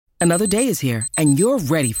Another day is here, and you're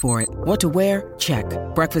ready for it. What to wear? Check.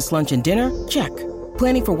 Breakfast, lunch, and dinner? Check.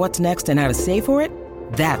 Planning for what's next and how to save for it?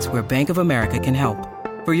 That's where Bank of America can help.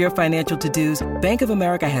 For your financial to-dos, Bank of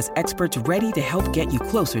America has experts ready to help get you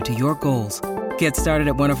closer to your goals. Get started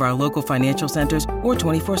at one of our local financial centers or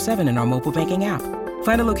 24/7 in our mobile banking app.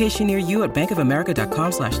 Find a location near you at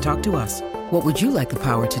bankofamerica.com/talktous. What would you like the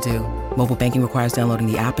power to do? Mobile banking requires downloading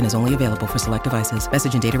the app and is only available for select devices.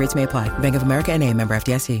 Message and data rates may apply. Bank of America N.A., member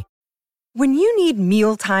FDIC. When you need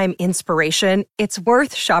mealtime inspiration, it's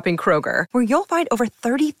worth shopping Kroger, where you'll find over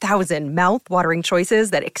 30,000 mouth-watering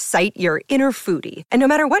choices that excite your inner foodie. And no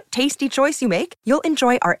matter what tasty choice you make, you'll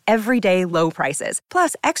enjoy our everyday low prices,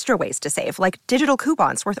 plus extra ways to save, like digital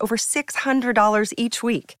coupons worth over $600 each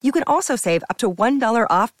week. You can also save up to $1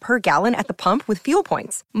 off per gallon at the pump with fuel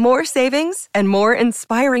points. More savings and more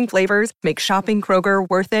inspiring flavors make shopping Kroger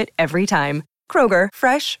worth it every time. Kroger,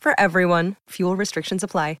 fresh for everyone. Fuel restrictions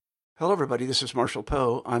apply. Hello, everybody. This is Marshall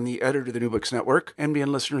Poe. I'm the editor of the New Books Network.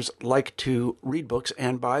 NBN listeners like to read books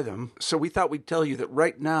and buy them. So we thought we'd tell you that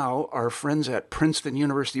right now, our friends at Princeton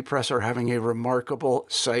University Press are having a remarkable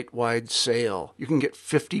site-wide sale. You can get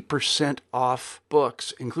 50% off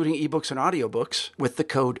books, including ebooks and audiobooks, with the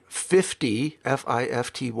code 50,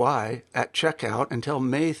 F-I-F-T-Y, at checkout until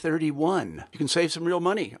May 31. You can save some real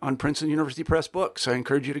money on Princeton University Press books. I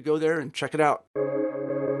encourage you to go there and check it out.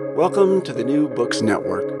 Welcome to the New Books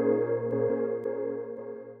Network.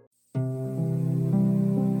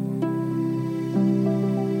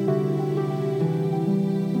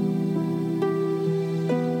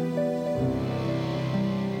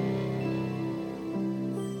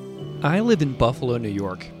 I live in Buffalo, New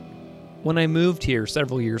York. When I moved here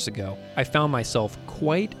several years ago, I found myself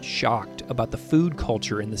quite shocked about the food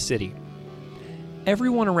culture in the city.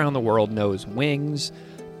 Everyone around the world knows wings,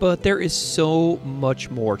 but there is so much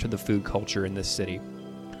more to the food culture in this city.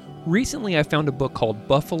 Recently, I found a book called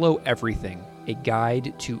Buffalo Everything, a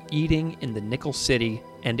guide to eating in the Nickel City,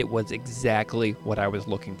 and it was exactly what I was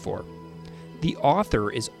looking for. The author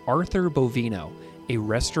is Arthur Bovino, a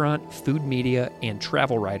restaurant, food media, and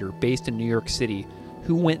travel writer based in New York City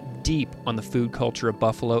who went deep on the food culture of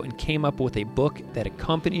Buffalo and came up with a book that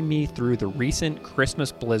accompanied me through the recent Christmas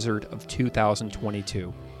blizzard of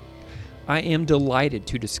 2022. I am delighted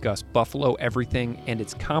to discuss Buffalo Everything and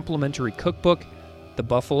its complimentary cookbook, the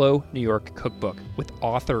Buffalo, New York Cookbook, with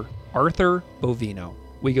author Arthur Bovino.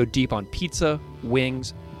 We go deep on pizza,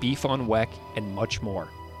 wings, beef on weck, and much more.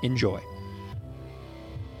 Enjoy.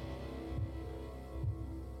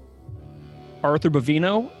 Arthur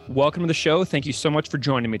Bovino, welcome to the show. Thank you so much for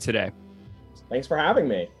joining me today. Thanks for having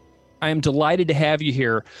me. I am delighted to have you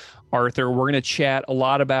here, Arthur. We're going to chat a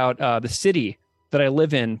lot about the city that I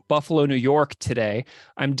live in, Buffalo, New York, today.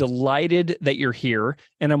 I'm delighted that you're here,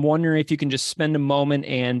 and I'm wondering if you can just spend a moment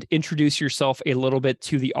and introduce yourself a little bit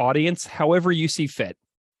to the audience, however you see fit.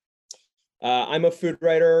 I'm a food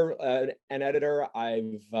writer, an editor.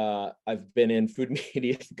 I've been in food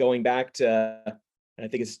media going back to I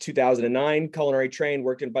think it's 2009, culinary trained,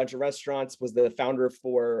 worked in a bunch of restaurants, was the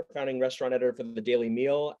founding restaurant editor for the Daily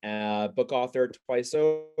Meal, book author twice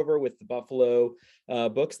over with the Buffalo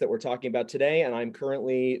books that we're talking about today. And I'm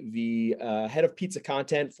currently the head of pizza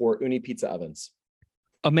content for Uni Pizza Ovens.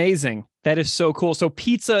 Amazing. That is so cool. So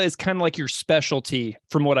pizza is kind of like your specialty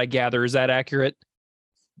from what I gather. Is that accurate?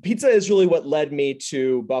 Pizza is really what led me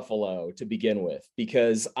to Buffalo to begin with,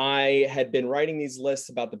 because I had been writing these lists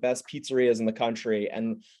about the best pizzerias in the country.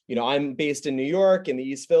 And, I'm based in New York in the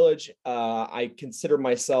East Village. I consider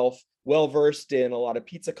myself well-versed in a lot of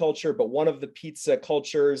pizza culture, but one of the pizza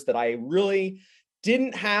cultures that I really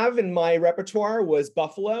didn't have in my repertoire was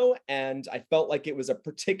Buffalo. And I felt like it was a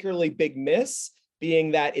particularly big miss,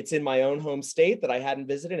 being that it's in my own home state that I hadn't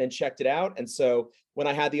visited and checked it out. And so when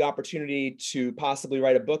I had the opportunity to possibly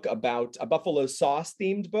write a book about a Buffalo sauce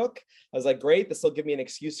themed book, I was like, great, this will give me an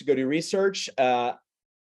excuse to go do research,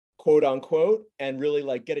 quote unquote, and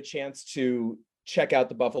really get a chance to check out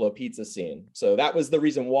the Buffalo pizza scene. So that was the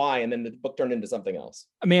reason why. And then the book turned into something else.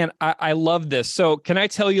 Man, I love this. So can I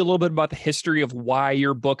tell you a little bit about the history of why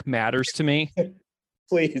your book matters to me?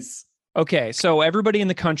 Please. Okay, so everybody in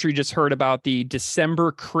the country just heard about the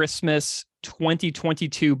December Christmas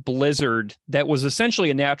 2022 blizzard that was essentially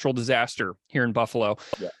a natural disaster here in Buffalo.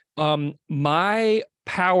 Yeah. My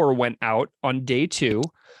power went out on day 2.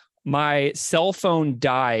 My cell phone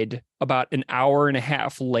died about an hour and a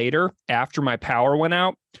half later after my power went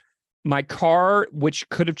out. My car, which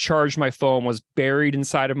could have charged my phone, was buried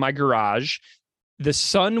inside of my garage. The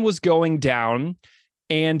sun was going down,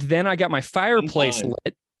 and then I got my fireplace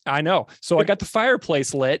lit. I know. So I got the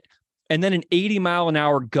fireplace lit, And then an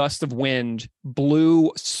 80-mile-an-hour gust of wind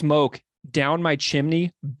blew smoke down my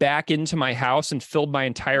chimney back into my house and filled my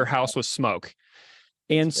entire house with smoke.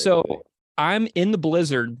 And so I'm in the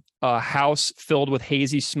blizzard, house filled with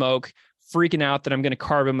hazy smoke, freaking out that I'm going to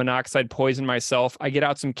carbon monoxide poison myself. I get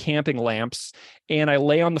out some camping lamps and I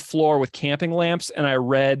lay on the floor with camping lamps and I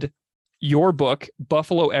read your book,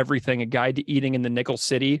 Buffalo Everything, A Guide to Eating in the Nickel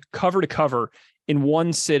City, cover to cover in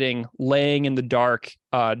one sitting, laying in the dark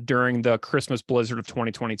during the Christmas blizzard of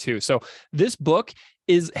 2022. So this book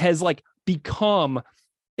has like become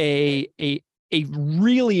a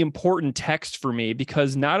really important text for me,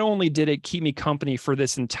 because not only did it keep me company for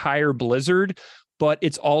this entire blizzard, but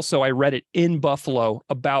it's also, I read it in Buffalo,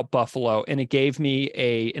 about Buffalo, and it gave me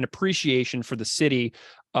an appreciation for the city,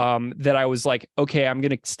 that I was like, okay, I'm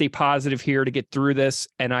going to stay positive here to get through this.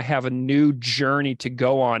 And I have a new journey to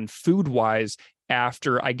go on food-wise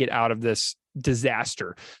after I get out of this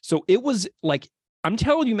disaster. So it was like, I'm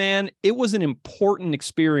telling you, man, it was an important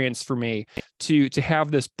experience for me to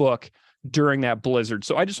have this book during that blizzard.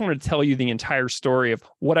 So I just wanted to tell you the entire story of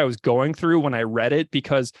what I was going through when I read it,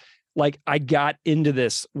 because like I got into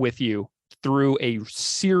this with you through a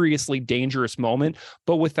seriously dangerous moment,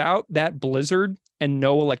 but without that blizzard and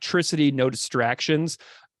no electricity, no distractions,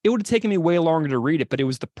 it would have taken me way longer to read it, but it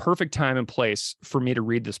was the perfect time and place for me to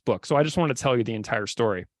read this book. So I just wanted to tell you the entire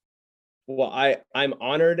story. Well, I'm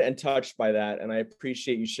honored and touched by that, and I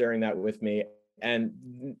appreciate you sharing that with me. And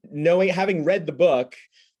having read the book,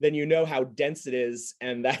 then you know how dense it is,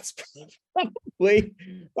 and that's probably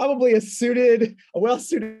a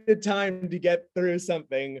well-suited time to get through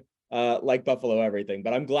something like Buffalo Everything.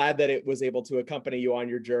 But I'm glad that it was able to accompany you on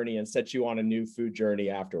your journey and set you on a new food journey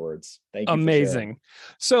afterwards. Thank you. Amazing.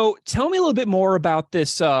 So tell me a little bit more about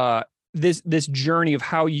this this journey of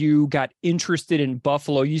how you got interested in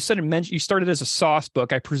Buffalo. You you started as a sauce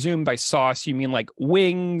book. I presume by sauce you mean like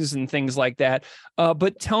wings and things like that.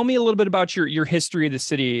 But tell me a little bit about your history of the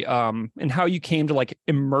city, and how you came to like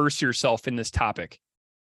immerse yourself in this topic.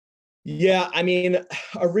 Yeah, I mean,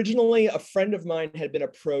 originally a friend of mine had been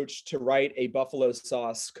approached to write a buffalo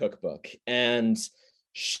sauce cookbook, and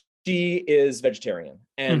she is vegetarian.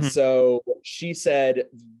 And so she said,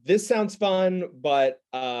 this sounds fun, but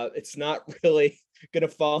it's not really going to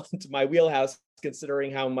fall into my wheelhouse,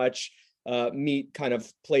 considering how much meat kind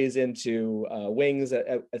of plays into wings,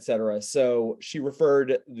 et cetera. So she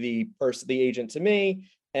referred the agent to me.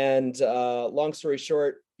 And long story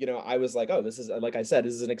short, I was like, oh, this is, like I said,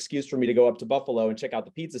 this is an excuse for me to go up to Buffalo and check out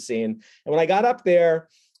the pizza scene. And when I got up there,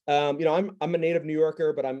 I'm a native New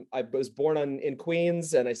Yorker, but I was born in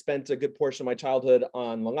Queens, and I spent a good portion of my childhood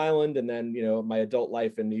on Long Island, and then my adult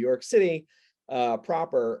life in New York City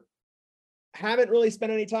proper. Haven't really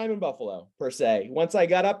spent any time in Buffalo per se. Once I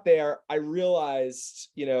got up there, I realized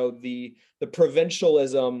the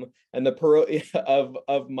provincialism and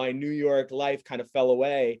of my New York life kind of fell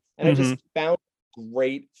away, and I just found a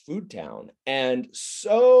great food town and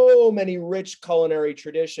so many rich culinary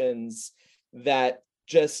traditions that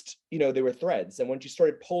just they were threads, and once you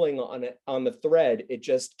started pulling on the thread, it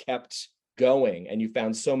just kept going, and you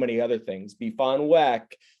found so many other things: beef on weck,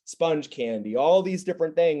 sponge candy, all these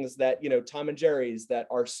different things that Tom and Jerry's, that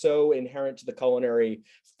are so inherent to the culinary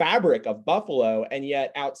fabric of Buffalo, and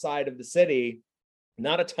yet outside of the city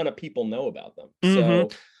not a ton of people know about them. So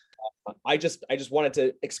I just wanted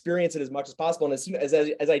to experience it as much as possible, and as soon as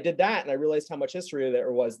I did that and I realized how much history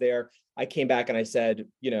there was there, I came back and I said,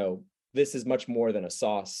 this is much more than a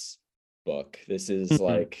sauce book. This is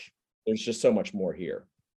like, there's just so much more here.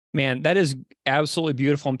 Man, that is absolutely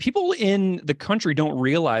beautiful. And people in the country don't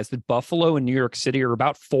realize that Buffalo and New York City are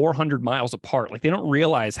about 400 miles apart. Like, they don't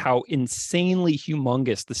realize how insanely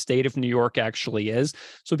humongous the state of New York actually is.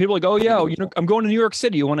 So people are like, oh yeah, I'm going to New York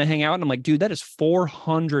City. You want to hang out? And I'm like, dude, that is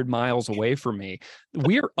 400 miles away from me.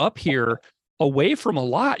 We're up here away from a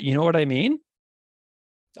lot. You know what I mean?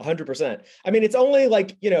 100%. I mean, it's only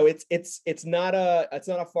like, it's not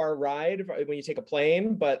a far ride when you take a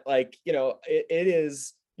plane, but like, it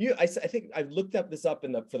is. I think I looked this up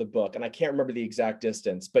for the book, and I can't remember the exact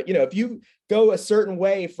distance, but if you go a certain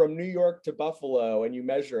way from New York to Buffalo and you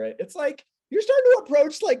measure it, it's like you're starting to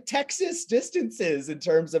approach like Texas distances in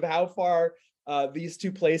terms of how far these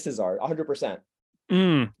two places are. 100%.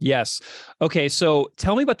 Yes. Okay. So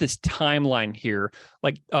tell me about this timeline here.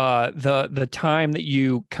 Like the time that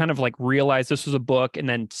you kind of like realized this was a book, and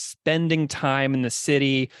then spending time in the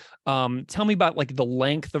city. Tell me about like the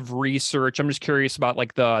length of research. I'm just curious about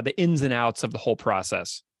like the ins and outs of the whole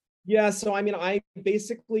process. Yeah. So, I mean, I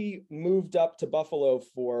basically moved up to Buffalo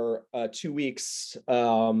for 2 weeks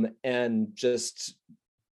and just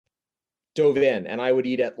dove in, and I would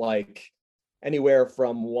eat at like anywhere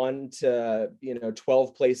from 1 to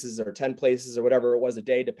 12 places or 10 places or whatever it was a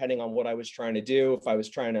day, depending on what I was trying to do. If I was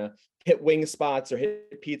trying to hit wing spots or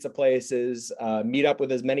hit pizza places, meet up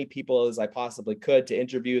with as many people as I possibly could to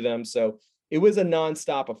interview them. So it was a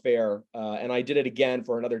nonstop affair, and I did it again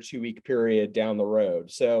for another 2-week period down the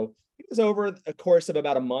road. So it was over a course of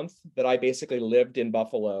about a month that I basically lived in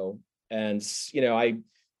Buffalo, and I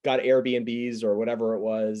got Airbnbs or whatever it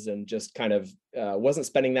was, and just kind of wasn't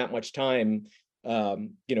spending that much time,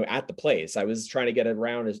 at the place. I was trying to get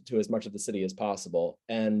around to as much of the city as possible.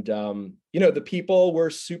 And, the people were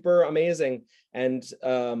super amazing. And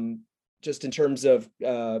just in terms of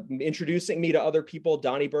introducing me to other people,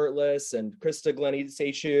 Donnie Burtless and Krista Glennie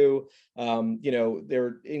Seishu,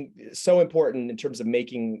 they're so important in terms of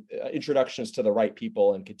making introductions to the right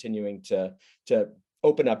people and continuing to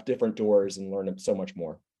open up different doors and learn so much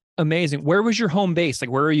more. Amazing. Where was your home base?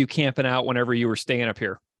 Like, where are you camping out whenever you were staying up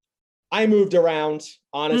here? I moved around,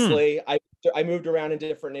 honestly. I moved around in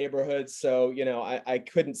different neighborhoods. So, I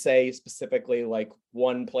couldn't say specifically like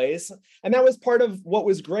one place. And that was part of what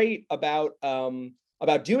was great about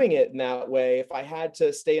doing it in that way. If I had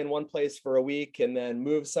to stay in one place for a week and then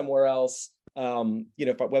move somewhere else,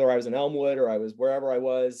 whether I was in Elmwood or I was wherever I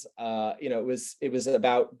was, it was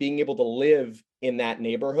about being able to live in that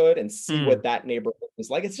neighborhood and see what that neighborhood was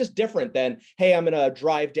like. It's just different than, hey, I'm going to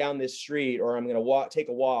drive down this street, or I'm going to take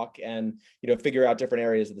a walk and, figure out different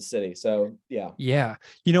areas of the city. So, yeah. Yeah.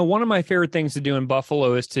 One of my favorite things to do in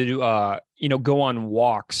Buffalo is to, go on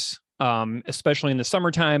walks. Especially in the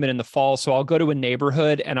summertime and in the fall. So I'll go to a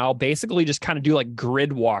neighborhood and I'll basically just kind of do like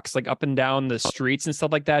grid walks, like up and down the streets and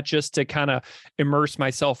stuff like that, just to kind of immerse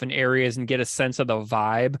myself in areas and get a sense of the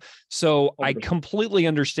vibe. So I completely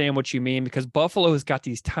understand what you mean, because Buffalo has got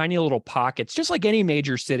these tiny little pockets, just like any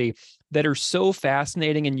major city, that are so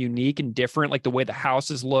fascinating and unique and different, like the way the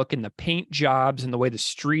houses look and the paint jobs and the way the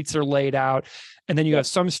streets are laid out. And then you have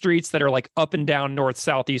some streets that are like up and down, north,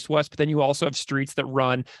 south, east, west. But then you also have streets that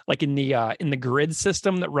run like in the grid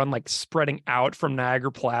system, that run like spreading out from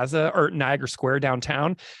Niagara Plaza or Niagara Square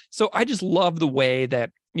downtown. So I just love the way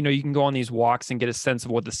that, you can go on these walks and get a sense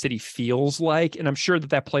of what the city feels like. And I'm sure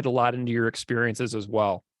that played a lot into your experiences as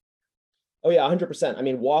well. Oh yeah, 100%. I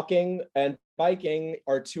mean, walking and biking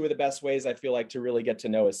are two of the best ways I feel like to really get to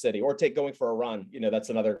know a city, or going for a run. That's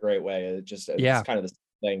another great way. It's kind of the same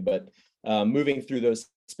thing, but moving through those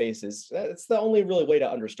spaces, it's the only really way to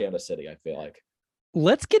understand a city, I feel like.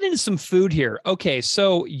 Let's get into some food here. Okay,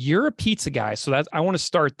 so you're a pizza guy, so I want to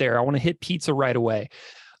start there. I want to hit pizza right away.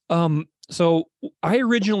 So I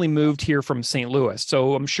originally moved here from St. Louis.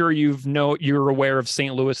 So I'm sure you're aware of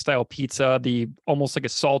St. Louis style pizza, the almost like a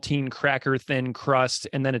saltine cracker thin crust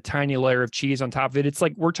and then a tiny layer of cheese on top of it. It's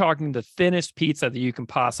like we're talking the thinnest pizza that you can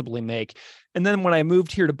possibly make. And then when I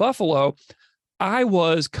moved here to Buffalo, I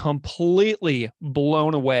was completely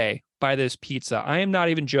blown away by this pizza. I am not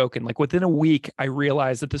even joking. Like within a week, I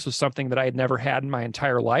realized that this was something that I had never had in my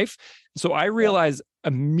entire life. So I realized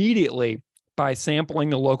immediately by sampling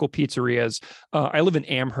the local pizzerias. I live in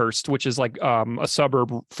Amherst, which is like a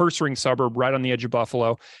suburb, first ring suburb right on the edge of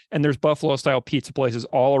Buffalo. And there's Buffalo style pizza places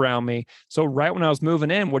all around me. So right when I was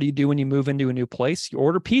moving in, what do you do when you move into a new place? You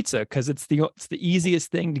order pizza because it's the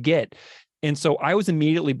easiest thing to get. And so I was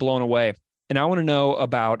immediately blown away. And I want to know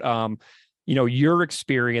about, your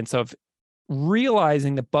experience of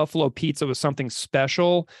realizing that Buffalo pizza was something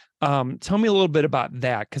special. Tell me a little bit about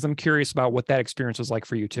that, because I'm curious about what that experience was like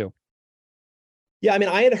for you too. Yeah, I mean,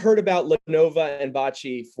 I had heard about La Nova and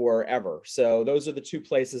Baci forever. So those are the two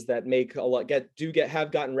places that make a lot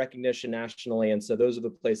have gotten recognition nationally. And so those are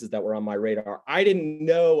the places that were on my radar. I didn't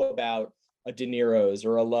know about a De Niro's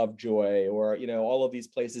or a Lovejoy or, all of these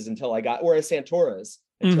places until I got, or a Santora's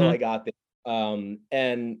until I got there.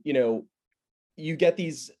 And, you get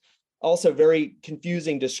these also very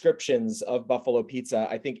confusing descriptions of Buffalo pizza.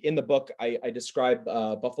 I think in the book, I describe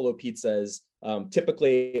Buffalo pizza as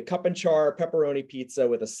typically a cup and char pepperoni pizza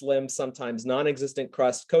with a slim, sometimes non-existent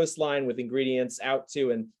crust, coastline with ingredients out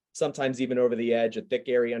to and sometimes even over the edge, a thick,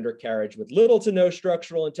 airy undercarriage with little to no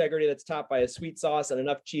structural integrity that's topped by a sweet sauce and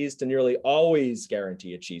enough cheese to nearly always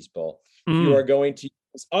guarantee a cheese pull. If you are going to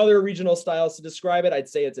use other regional styles to describe it, I'd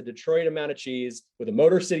say it's a Detroit amount of cheese with a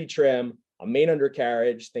Motor City trim, a main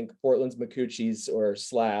undercarriage, think Portland's McCucci's or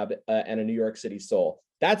slab, and a New York City sole.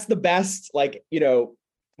 That's the best,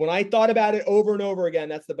 When I thought about it over and over again,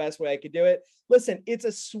 that's the best way I could do it. Listen, it's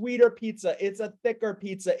a sweeter pizza. It's a thicker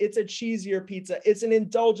pizza. It's a cheesier pizza. It's an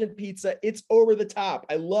indulgent pizza. It's over the top.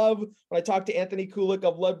 I love when I talked to Anthony Kulik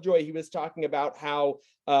of Lovejoy, he was talking about how,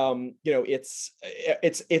 it's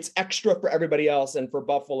extra for everybody else. And for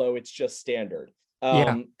Buffalo, it's just standard.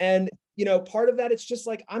 And, part of that, it's just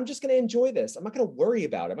like, I'm just going to enjoy this. I'm not going to worry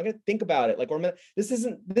about it. I'm not going to think about it. Like, this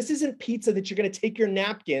isn't pizza that you're going to take your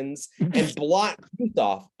napkins and blot juice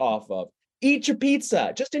off of. Eat your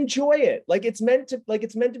pizza, just enjoy it. Like it's meant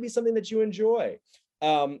to be something that you enjoy.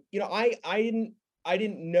 I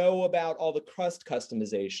didn't know about all the crust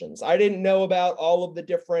customizations. I didn't know about all of the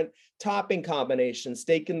different topping combinations,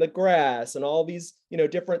 steak in the grass, and all these,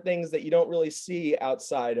 different things that you don't really see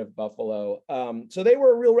outside of Buffalo. So they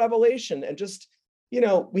were a real revelation. And just,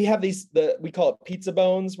 we have we call it pizza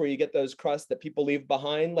bones, where you get those crusts that people leave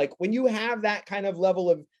behind. Like when you have that kind of level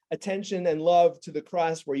of attention and love to the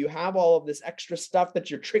crust, where you have all of this extra stuff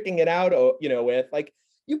that you're tricking it out, with, like,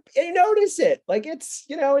 you notice it. Like it's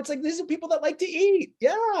like these are people that like to eat.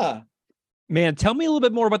 Yeah. Man, tell me a little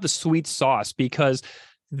bit more about the sweet sauce, because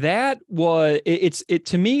that was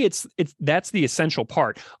to me, that's the essential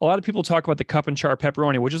part. A lot of people talk about the cup and char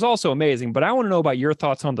pepperoni, which is also amazing, but I want to know about your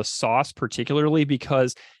thoughts on the sauce, particularly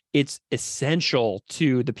because it's essential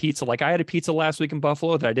to the pizza. Like I had a pizza last week in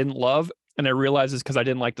Buffalo that I didn't love, and I realized it's because I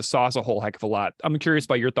didn't like the sauce a whole heck of a lot. I'm curious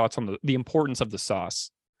about your thoughts on the importance of the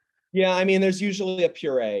sauce. Yeah, I mean, there's usually a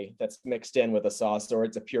puree that's mixed in with a sauce, or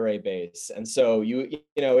it's a puree base. And so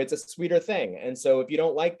it's a sweeter thing. And so if you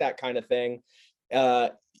don't like that kind of thing,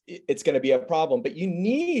 it's going to be a problem. But you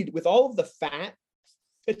need, with all of the fat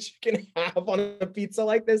that you can have on a pizza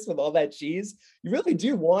like this, with all that cheese, you really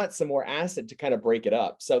do want some more acid to kind of break it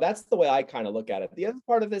up. So that's the way I kind of look at it. The other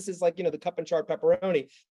part of this is like, the cup and char pepperoni.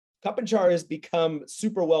 Cup and char has become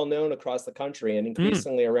super well known across the country and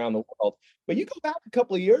increasingly around the world. But you go back a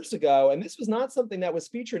couple of years ago, and this was not something that was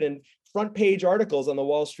featured in front page articles on the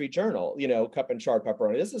Wall Street Journal, cup and char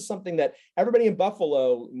pepperoni. This is something that everybody in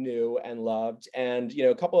Buffalo knew and loved. And,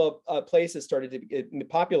 a couple of places started to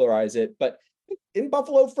popularize it. But in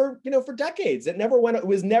Buffalo for decades, it never went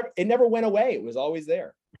away. It was always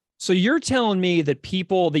there. So you're telling me that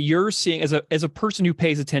people that you're seeing as a person who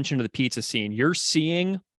pays attention to the pizza scene, you're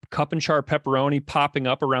seeing cup and char pepperoni popping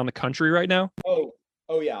up around the country right now?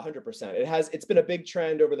 Oh yeah, 100%. It's been a big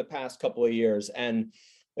trend over the past couple of years. And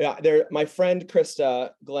my friend Krista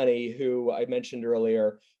Glenny, who I mentioned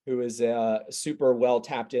earlier, who is super well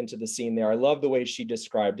tapped into the scene there. I love the way she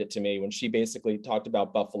described it to me when she basically talked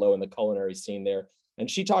about Buffalo and the culinary scene there.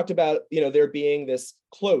 And she talked about, there being this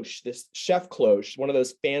cloche, this chef cloche, one of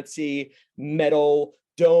those fancy metal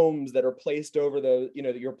domes that are placed over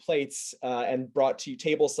your plates and brought to you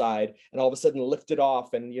table side, and all of a sudden lifted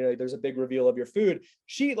off, and there's a big reveal of your food.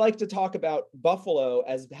 She liked to talk about Buffalo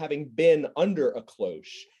as having been under a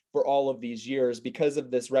cloche for all of these years because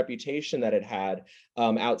of this reputation that it had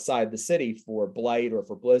outside the city for blight or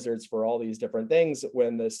for blizzards, for all these different things.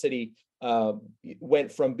 When the city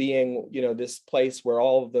went from being, this place where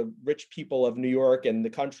all of the rich people of New York and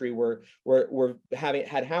the country were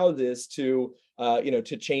had houses to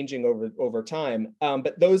changing over time.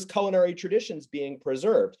 But those culinary traditions being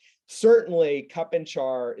preserved. Certainly Cup and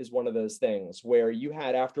Char is one of those things where you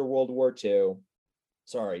had, after World War II,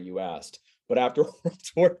 sorry, you asked, but after World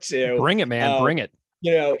War II, bring it, man, bring it.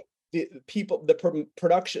 The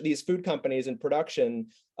production, these food companies and production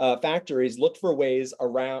factories looked for ways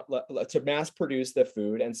around to mass produce the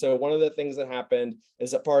food. And so one of the things that happened,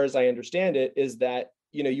 as far as I understand it, is that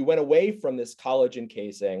you went away from this collagen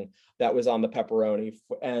casing that was on the pepperoni,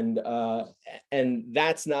 and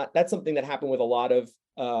that's something that happened with a lot of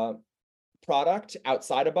product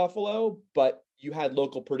outside of Buffalo, but you had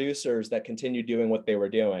local producers that continued doing what they were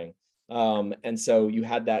doing, and so you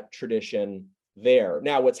had that tradition there.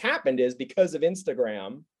 Now, what's happened is, because of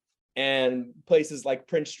Instagram and places like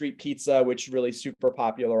Prince Street Pizza, which really super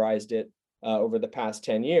popularized it over the past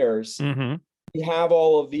 10 years, you have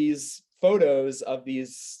all of these photos of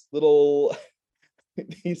these little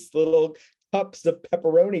cups of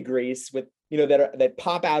pepperoni grease with that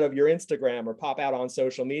pop out of your Instagram or pop out on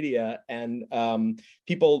social media, and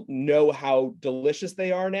people know how delicious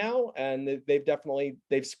they are now, and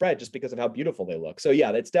they've spread just because of how beautiful they look. So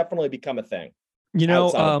yeah, it's definitely become a thing.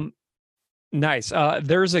 Nice.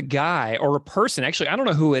 There's a guy or a person, actually, I don't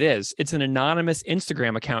know who it is. It's an anonymous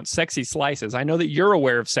Instagram account, Sexy Slices. I know that you're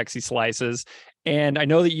aware of Sexy Slices, and I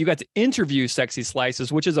know that you got to interview Sexy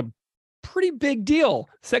Slices, which is a pretty big deal.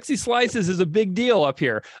 Sexy Slices is a big deal up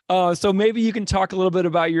here. So maybe you can talk a little bit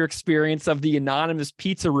about your experience of the anonymous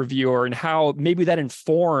pizza reviewer and how maybe that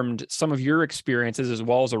informed some of your experiences as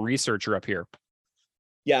well as a researcher up here.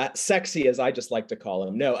 Yeah, sexy, as I just like to call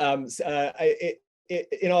him. No,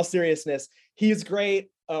 in all seriousness, he's great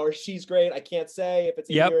or she's great. I can't say if it's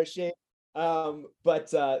a he or a she.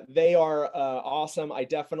 But they are awesome. I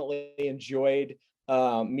definitely enjoyed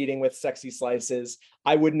meeting with Sexy Slices.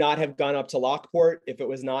 I would not have gone up to Lockport if it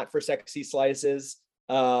was not for Sexy Slices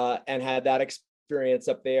and had that experience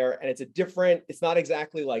up there. And it's not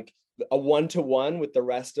exactly like a one-to-one with the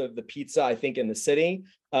rest of the pizza, I think, in the city.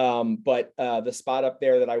 But the spot up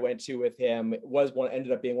there that I went to with him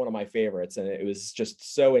ended up being one of my favorites. And it was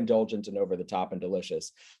just so indulgent and over the top and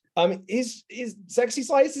delicious. His Sexy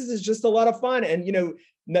Slices is just a lot of fun, and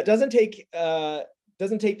doesn't take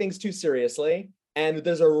things too seriously, and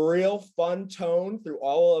there's a real fun tone through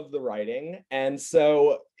all of the writing, and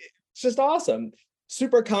so it's just awesome.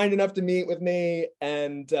 Super kind enough to meet with me,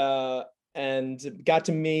 and got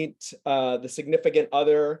to meet the significant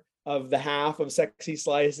other of the half of Sexy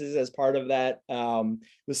Slices as part of that.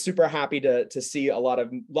 Was super happy to see a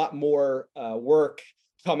lot more work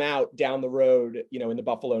come out down the road, in the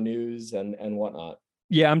Buffalo News and whatnot.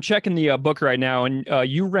 Yeah, I'm checking the book right now, and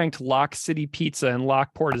you ranked Lock City Pizza in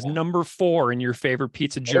Lockport as number 4 in your favorite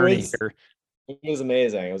pizza journey here. It was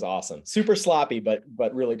amazing. It was awesome. Super sloppy, but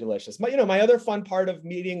really delicious. My other fun part of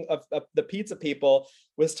meeting of the pizza people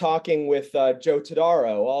was talking with Joe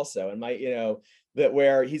Todaro also, and that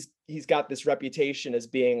where he's got this reputation as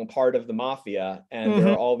being part of the mafia, and there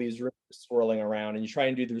are all these rumors swirling around, and you try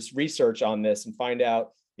and do this research on this and find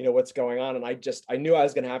out what's going on. And I knew I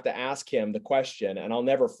was going to have to ask him the question, and I'll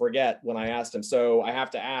never forget when I asked him, so I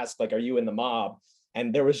have to ask, like, are you in the mob?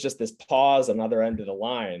 And there was just this pause on the other end of the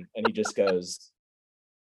line, and he just goes,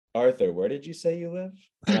 Arthur, where did you say you live?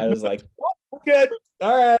 And I was like, oh, good,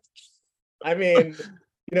 all right. I mean,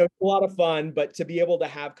 it's a lot of fun, but to be able to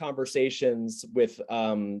have conversations with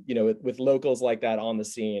with locals like that on the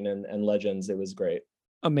scene and legends, it was great.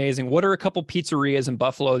 Amazing. What are a couple pizzerias in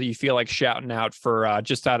Buffalo that you feel like shouting out for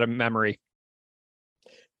just out of memory?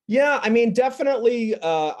 Yeah, I mean, definitely.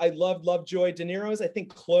 I love Lovejoy. De Niro's, I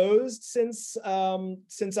think, closed since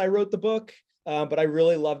I wrote the book, but I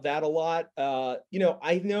really love that a lot.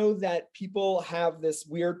 I know that people have this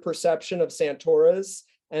weird perception of Santora's,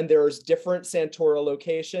 and there's different Santora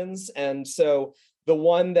locations, and so the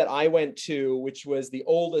one that I went to, which was the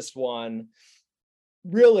oldest one,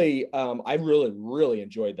 really, I really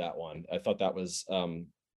enjoyed that one. I thought that was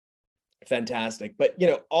fantastic. But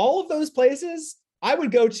all of those places, I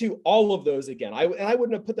would go to all of those again. I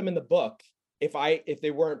wouldn't have put them in the book if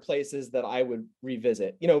they weren't places that I would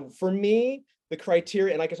revisit. For me, the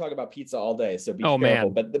criteria, and I could talk about pizza all day, so be careful.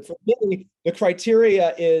 Man. But for me, the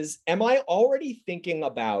criteria is: am I already thinking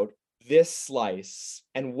about this slice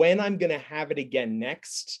and when I'm going to have it again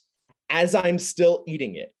next, as I'm still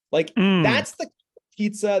eating it? Like that's the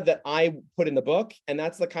pizza that I put in the book, and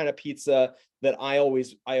that's the kind of pizza that I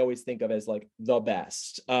always think of as like the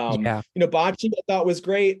best. Bocce I thought was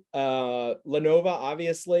great. La Nova,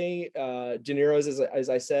 obviously, De Niro's, as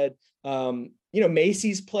I said.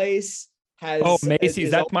 Macy's place has Macy's,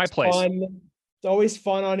 that's my place. Fun. It's always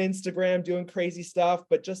fun on Instagram doing crazy stuff,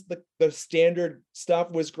 but just the standard stuff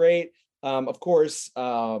was great. Of course,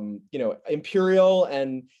 Imperial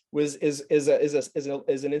and is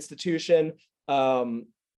an institution. Artone's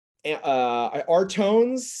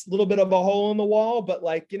a little bit of a hole in the wall, but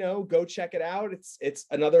go check it out. It's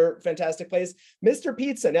another fantastic place. Mr.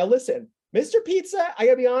 Pizza. Now listen, Mr. Pizza, I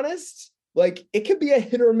gotta be honest, like, it could be a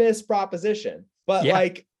hit or miss proposition, but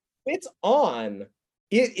it's on.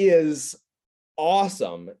 It is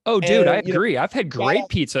awesome. Oh, dude, I agree. I've had great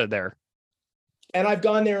pizza there. And I've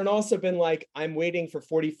gone there and also been like, I'm waiting for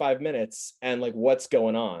 45 minutes and like, what's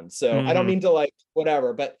going on? So I don't mean to like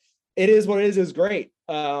whatever, but it is what it is. It was great.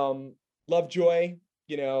 Lovejoy,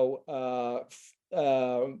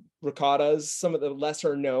 Ricotta's, some of the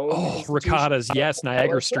lesser known. Oh, Ricotta's, yes,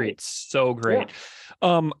 Niagara Street, so great.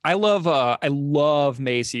 I love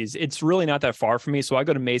Macy's. It's really not that far from me, so I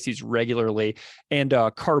go to Macy's regularly. And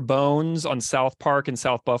Carbone's on South Park in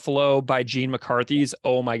South Buffalo by Gene McCarthy's.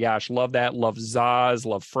 Oh my gosh, love that. Love Zaz,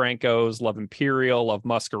 love Franco's, love Imperial, love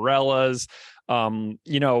Muscarella's.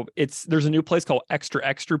 There's a new place called Extra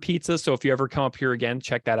Extra Pizza. So if you ever come up here again,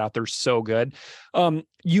 check that out. They're so good.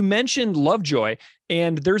 You mentioned Lovejoy,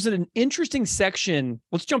 and there's an interesting section.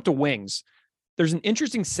 Let's jump to wings. There's an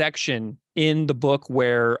interesting section in the book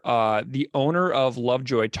where the owner of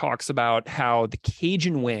Lovejoy talks about how the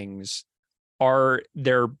Cajun wings are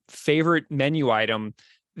their favorite menu item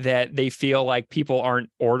that they feel like people aren't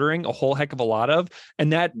ordering a whole heck of a lot of.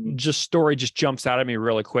 And that story just jumps out at me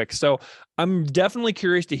really quick. So I'm definitely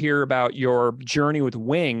curious to hear about your journey with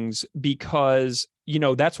wings, because,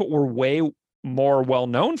 that's what we're way more well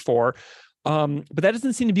known for. But that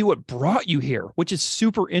doesn't seem to be what brought you here, which is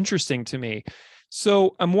super interesting to me.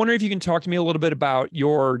 So I'm wondering if you can talk to me a little bit about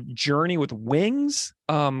your journey with wings,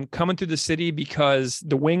 coming through the city, because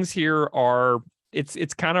the wings here are,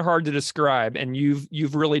 it's kind of hard to describe, and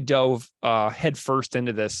you've really dove headfirst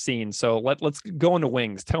into this scene. So let's go into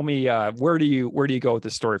wings. Tell me, where do you go with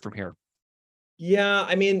this story from here? Yeah,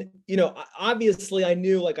 I mean, obviously I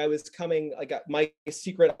knew like I was coming, like my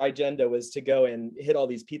secret agenda was to go and hit all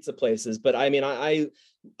these pizza places. But I mean, I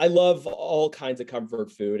love all kinds of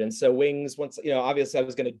comfort food. And so wings, once, obviously I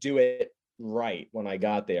was going to do it right when I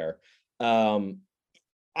got there.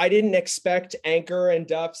 I didn't expect Anchor and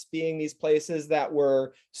Duff's, being these places that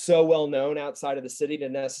were so well known outside of the city, to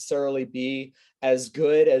necessarily be as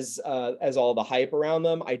good as all the hype around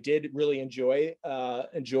them. I did really enjoy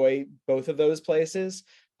both of those places,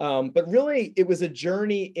 but really it was a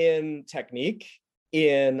journey in technique,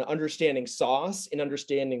 in understanding sauce, in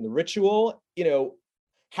understanding the ritual.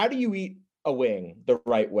 How do you eat a wing the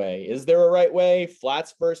right way? Is there a right way?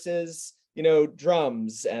 Flats versus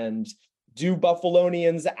drums, and do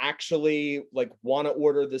Buffalonians actually like want to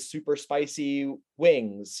order the super spicy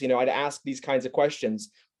wings? I'd ask these kinds of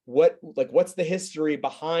questions. What's the history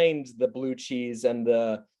behind the blue cheese and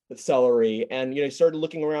the celery? And started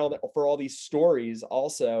looking around for all these stories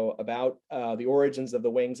also about the origins of the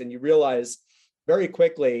wings, and you realize very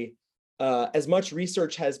quickly, as much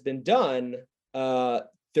research has been done,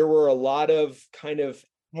 there were a lot of kind of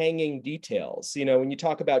hanging details. When you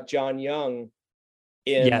talk about John Young,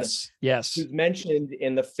 yes, who's mentioned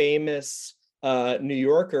in the famous New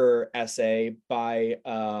Yorker essay by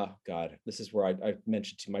God, this is where I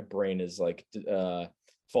mentioned to my brain is like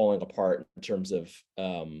falling apart in terms of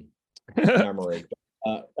memory.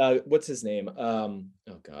 What's his name? Oh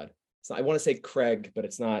God, I want to say Craig, but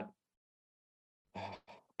it's not.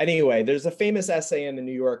 Anyway, there's a famous essay in the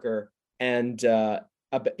New Yorker, and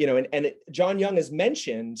John Young is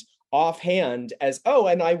mentioned offhand as,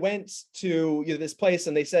 and I went to this place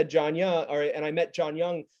and they said John Young, and I met John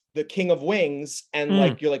Young, the king of wings, and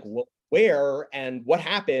like you're like, well, where and what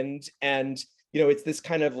happened? And it's this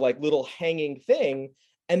kind of like little hanging thing,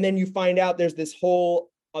 and then you find out there's this whole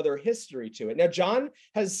other history to it. Now John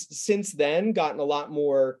has since then gotten a lot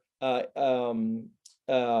more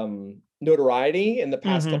notoriety in the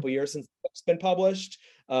past couple of years since the book's been published.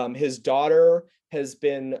 His daughter has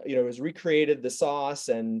been, has recreated the sauce,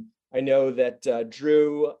 and I know that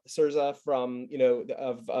Drew Cerza from,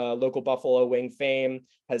 of local Buffalo wing fame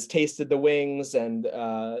has tasted the wings, and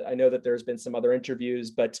I know that there's been some other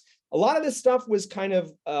interviews, but a lot of this stuff was kind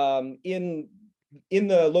of in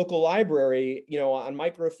the local library, on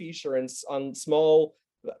microfiche or on small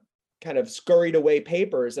kind of scurried away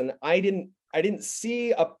papers, and I didn't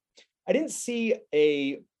see a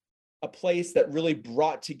place that really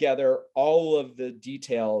brought together all of the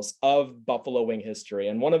details of Buffalo wing history.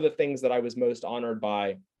 And one of the things that I was most honored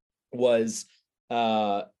by was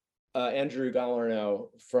Andrew Galarneau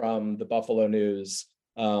from the Buffalo News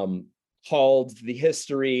called the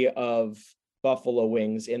history of Buffalo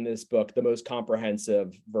wings in this book the most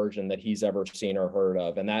comprehensive version that he's ever seen or heard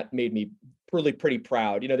of. And that made me pretty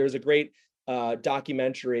proud. There's a great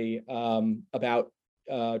documentary about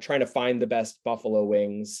trying to find the best Buffalo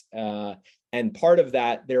wings. And part of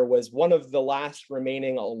that, there was one of the last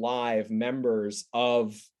remaining alive members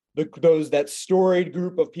of that storied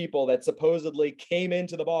group of people that supposedly came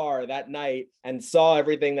into the bar that night and saw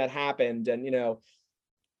everything that happened. And,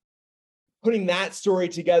 putting that story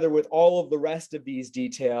together with all of the rest of these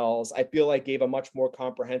details, I feel like gave a much more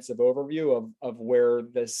comprehensive overview of where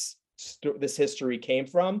this history came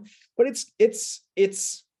from. But it's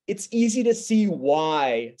easy to see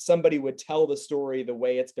why somebody would tell the story the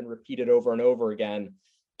way it's been repeated over and over again.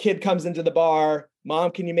 Kid comes into the bar, Mom,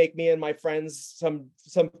 can you make me and my friends some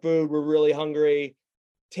food? We're really hungry.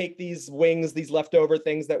 Take these wings, these leftover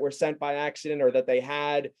things that were sent by accident or that they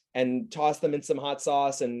had, and toss them in some hot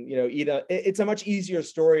sauce and, eat it's a much easier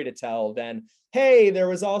story to tell than, hey, there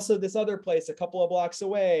was also this other place a couple of blocks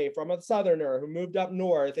away from a Southerner who moved up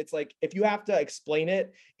north. It's like, if you have to explain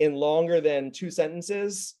it in longer than 2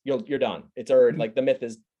 sentences, you're done. It's already like the myth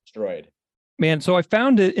is destroyed. Man, so I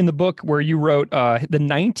found it in the book where you wrote the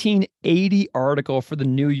 1980 article for the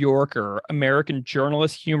New Yorker, American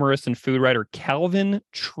journalist, humorist, and food writer Calvin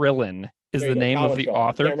Trillin is There you the go, name of Calvin the Trillin. I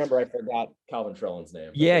author. can't remember. I forgot Calvin Trillin's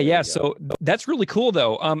name. Yeah, There yeah. you go. So that's really cool,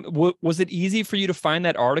 though. Was it easy for you to find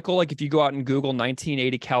that article? Like, if you go out and Google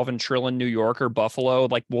 1980 Calvin Trillin, New Yorker, Buffalo,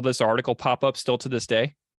 like, will this article pop up still to this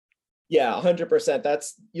day? Yeah, 100%.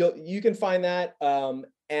 That's you can find that,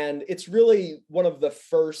 and it's really one of the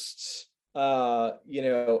first. I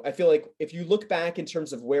feel like if you look back in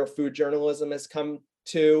terms of where food journalism has come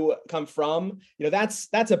from, that's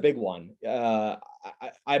a big one.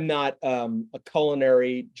 I'm not a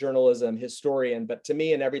culinary journalism historian, but to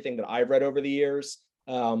me and everything that I've read over the years,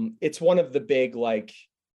 it's one of the big, like,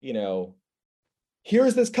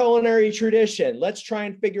 here's this culinary tradition. Let's try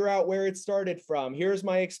and figure out where it started from. Here's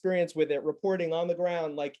my experience with it, reporting on the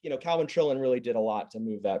ground. Like, Calvin Trillin really did a lot to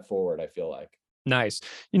move that forward, I feel like. Nice.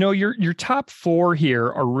 Your top four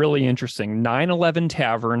here are really interesting. 911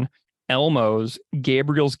 Tavern, Elmo's,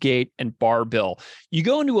 Gabriel's Gate, and Bar Bill. You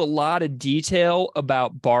go into a lot of detail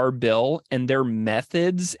about Bar Bill and their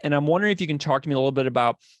methods, and I'm wondering if you can talk to me a little bit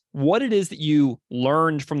about what it is that you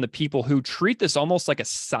learned from the people who treat this almost like a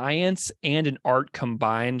science and an art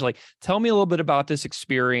combined. Like, tell me a little bit about this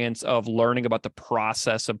experience of learning about the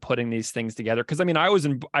process of putting these things together. Because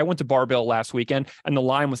I went to Bar Bill last weekend, and the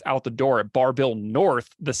line was out the door at Bar Bill North,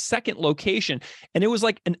 the second location, and it was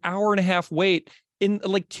like an hour and a half wait in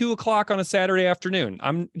like 2:00 on a Saturday afternoon.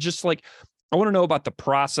 I'm just like, I want to know about the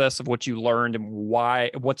process of what you learned and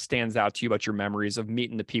what stands out to you about your memories of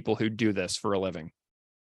meeting the people who do this for a living.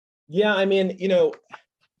 Yeah, I mean,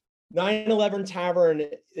 911 Tavern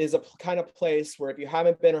is a kind of place where if you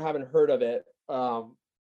haven't been or haven't heard of it,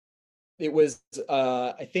 it was,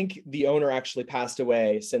 I think the owner actually passed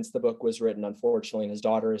away since the book was written, unfortunately, and his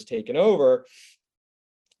daughter has taken over.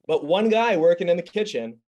 But one guy working in the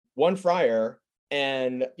kitchen, one fryer,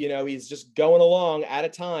 and, he's just going along at a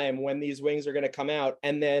time when these wings are going to come out,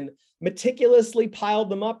 and then meticulously piled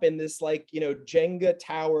them up in this, like, Jenga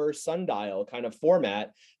tower sundial kind of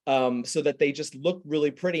format, so that they just look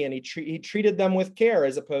really pretty. And he treated them with care,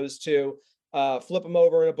 as opposed to flip them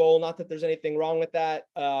over in a bowl. Not that there's anything wrong with that,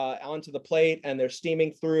 onto the plate, and they're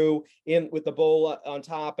steaming through in with the bowl on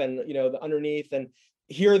top and, the underneath. And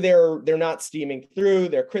here they're not steaming through.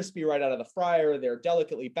 They're crispy right out of the fryer. They're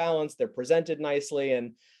delicately balanced. They're presented nicely.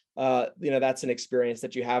 And, that's an experience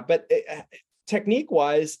that you have. But technique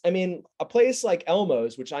wise, I mean, a place like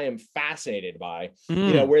Elmo's, which I am fascinated by,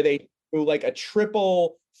 where they do like a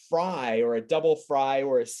triple fry or a double fry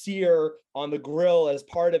or a sear on the grill as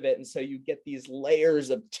part of it. And so you get these layers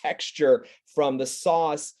of texture from the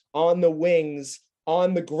sauce on the wings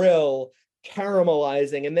on the grill,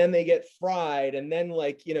 caramelizing, and then they get fried and then,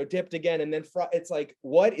 like, dipped again and then fried. It's like,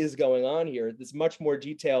 what is going on here? There's much more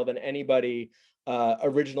detail than anybody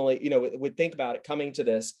originally, would think about it coming to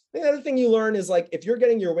this. The other thing you learn is, like, if you're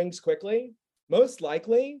getting your wings quickly, most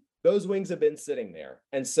likely those wings have been sitting there.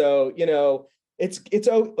 And so, it's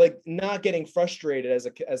like not getting frustrated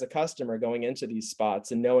as a customer going into these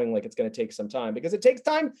spots and knowing, like, it's going to take some time, because it takes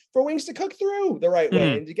time for wings to cook through the right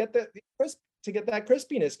way and to get that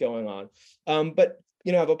crispiness going on. But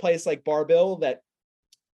have a place like Bar Bill that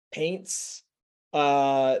paints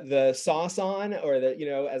the sauce on, or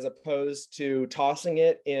as opposed to tossing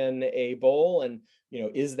it in a bowl. And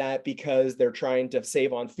is that because they're trying to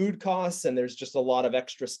save on food costs and there's just a lot of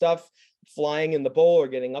extra stuff flying in the bowl or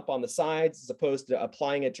getting up on the sides, as opposed to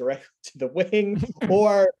applying it directly to the wing?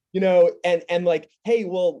 Or and like, hey,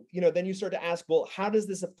 well, then you start to ask, well, how does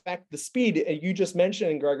this affect the speed? And you just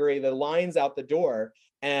mentioned, Gregory, the lines out the door.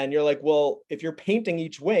 And you're like, well, if you're painting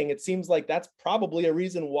each wing, it seems like that's probably a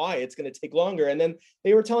reason why it's going to take longer. And then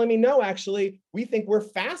they were telling me, no, actually, we think we're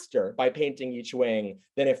faster by painting each wing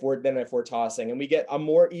than if we're tossing, and we get a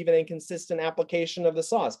more even and consistent application of the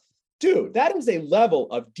sauce. Dude, that is a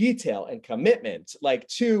level of detail and commitment, like,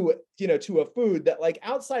 to a food that, like,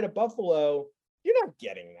 outside of Buffalo, you're not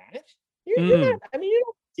getting that. You're not. I mean, you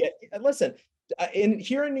don't get. Listen.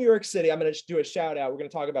 Here in New York City, I'm going to do a shout out. We're going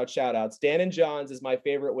to talk about shout outs. Dan and John's is my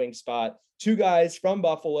favorite wing spot. Two guys from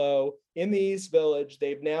Buffalo in the East Village.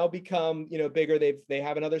 They've now become, bigger. They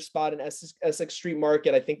have another spot in Essex Street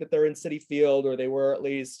Market. I think that they're in City Field, or they were at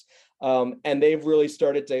least. And they've really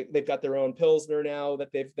they've got their own Pilsner now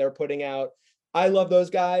that they're putting out. I love those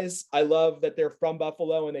guys. I love that they're from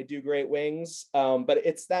Buffalo and they do great wings. But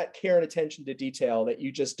it's that care and attention to detail that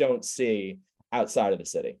you just don't see outside of the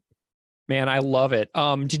city. Man, I love it.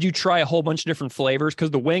 Did you try a whole bunch of different flavors?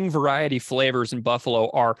 Because the wing variety flavors in Buffalo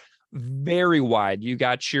are very wide. You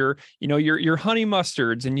got your honey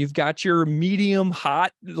mustards, and you've got your medium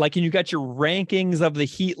hot, and you got your rankings of the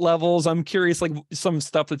heat levels. I'm curious, like, some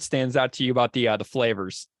stuff that stands out to you about the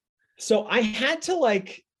flavors. So I had to,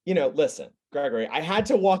 listen, Gregory, I had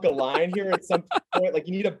to walk a line here at some point. Like,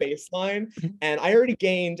 you need a baseline, and I already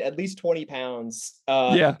gained at least 20 pounds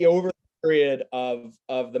over the period of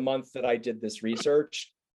the month that I did this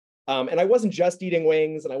research. And I wasn't just eating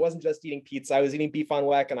wings, and I wasn't just eating pizza. I was eating beef on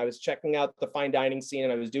weck, and I was checking out the fine dining scene,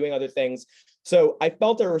 and I was doing other things. So I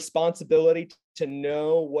felt a responsibility to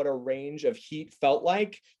know what a range of heat felt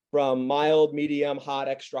like, from mild, medium, hot,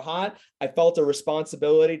 extra hot. I felt a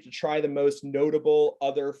responsibility to try the most notable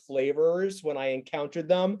other flavors when I encountered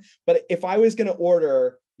them. But if I was going to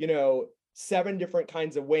order, 7 different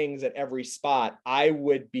kinds of wings at every spot, I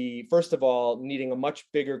would be, first of all, needing a much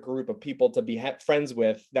bigger group of people to be friends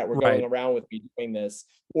with that were going around with me doing this,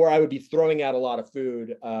 or I would be throwing out a lot of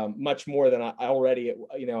food, much more than I already,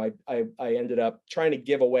 I ended up trying to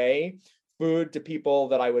give away food to people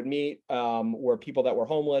that I would meet, or people that were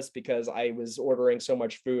homeless, because I was ordering so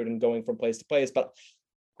much food and going from place to place. But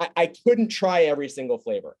I couldn't try every single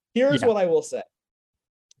flavor. Here's what I will say.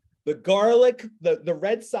 The garlic, the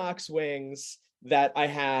Red Sox wings that I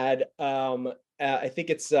had, I think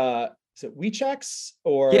it's is it Weechex,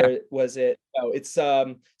 or was it? Oh, it's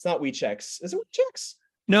not Weechex. Is it Weechex?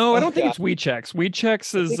 No, I don't think it's Weechex.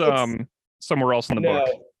 Weechex is somewhere else in the book.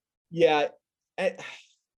 Yeah.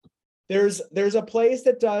 There's a place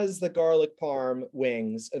that does the garlic parm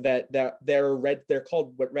wings that they're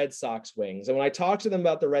called Red Sox wings. And when I talked to them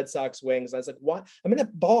about the Red Sox wings, I was like, what? I'm in a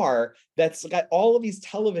bar that's got all of these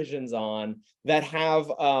televisions on that have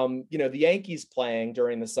the Yankees playing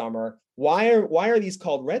during the summer. Why are these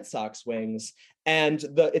called Red Sox wings? And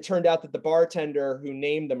it turned out that the bartender who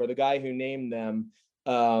named them, or the guy who named them,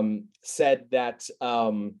 said that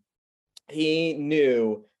he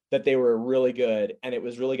knew that they were really good, and it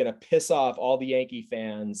was really going to piss off all the Yankee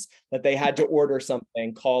fans that they had to order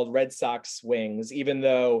something called Red Sox wings, even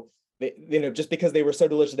though just because they were so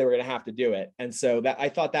delicious, they were going to have to do it. And so that, I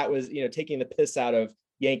thought that was, taking the piss out of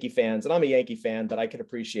Yankee fans, and I'm a Yankee fan, but I could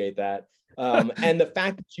appreciate that. And the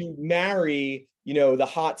fact that you marry, the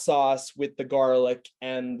hot sauce with the garlic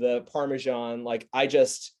and the Parmesan,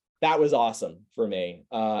 that was awesome for me.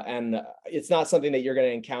 And it's not something that you're going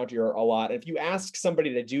to encounter a lot. And if you ask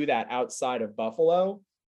somebody to do that outside of Buffalo,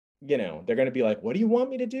 they're going to be like, what do you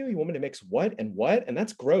want me to do? You want me to mix what? And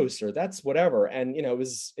that's gross, or that's whatever. And, it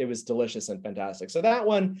was delicious and fantastic. So that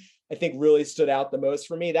one, I think, really stood out the most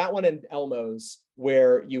for me. That one and Elmo's,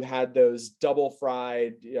 where you had those double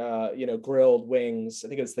fried, grilled wings. I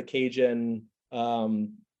think it was the Cajun,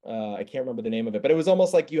 I can't remember the name of it, but it was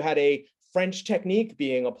almost like you had a French technique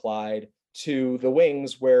being applied to the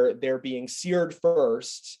wings, where they're being seared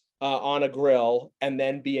first on a grill and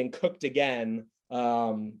then being cooked again,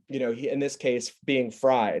 in this case being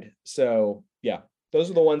fried. So yeah, those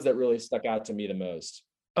are the ones that really stuck out to me the most.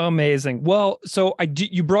 Amazing. Well, so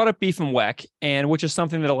you brought up beef and weck, and which is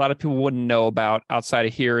something that a lot of people wouldn't know about outside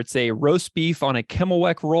of here. It's a roast beef on a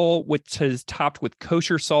Kemmelweck roll, which is topped with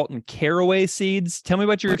kosher salt and caraway seeds. Tell me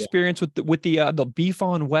about your experience with the beef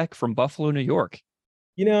on weck from Buffalo, New York.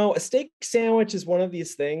 A steak sandwich is one of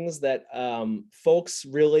these things that folks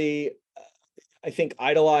really, I think,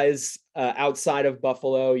 idolize outside of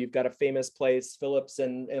Buffalo. You've got a famous place, Phillips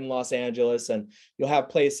in Los Angeles, and you'll have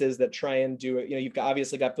places that try and do it. You've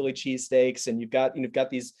obviously got Philly cheesesteaks, and you've got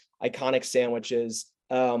these iconic sandwiches.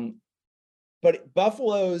 But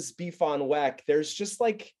Buffalo's beef on weck,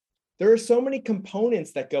 there are so many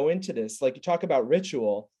components that go into this. Like, you talk about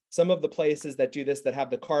ritual. Some of the places that do this, that have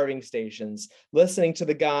the carving stations, listening to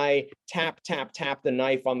the guy tap the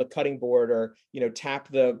knife on the cutting board, or tap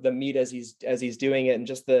the meat as he's doing it, and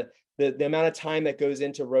just the amount of time that goes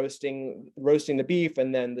into roasting the beef,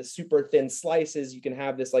 and then the super thin slices. You can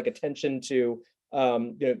have this attention to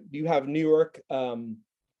you have New York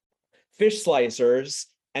fish slicers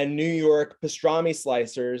and New York pastrami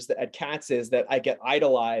slicers at Katz's that I get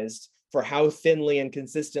idolized for how thinly and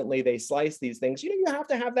consistently they slice these things. You have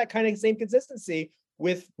to have that kind of same consistency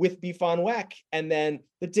with beef on weck, and then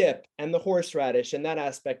the dip and the horseradish and that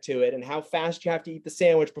aspect to it, and how fast you have to eat the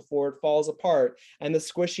sandwich before it falls apart, and the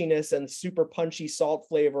squishiness and super punchy salt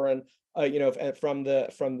flavor, and from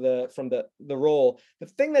the roll. The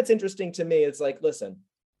thing that's interesting to me is, listen,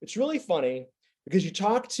 it's really funny, because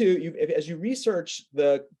as you research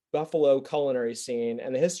the Buffalo culinary scene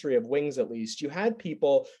and the history of wings, at least, you had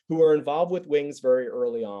people who were involved with wings very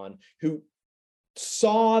early on, who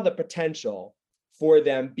saw the potential for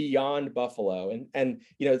them beyond Buffalo. And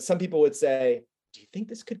some people would say, do you think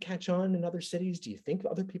this could catch on in other cities? Do you think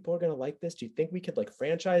other people are going to like this? Do you think we could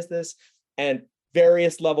franchise this? And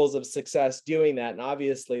various levels of success doing that. And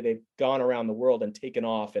obviously they've gone around the world and taken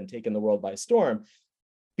off and taken the world by storm.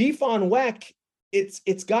 Beef on weck,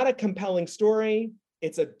 it's got a compelling story.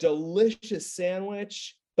 It's a delicious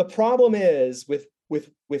sandwich. The problem is with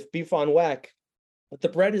beef on weck, the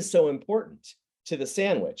bread is so important to the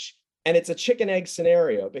sandwich. And it's a chicken egg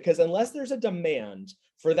scenario, because unless there's a demand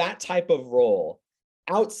for that type of roll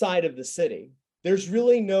outside of the city, there's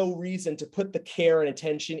really no reason to put the care and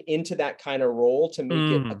attention into that kind of roll to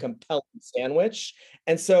make it a compelling sandwich.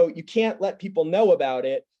 And so you can't let people know about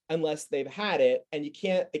it unless they've had it, and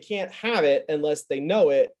they can't have it unless they know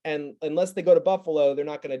it. And unless they go to Buffalo, they're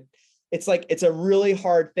not going to, it's a really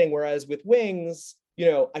hard thing. Whereas with wings,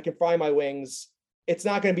 I can fry my wings. It's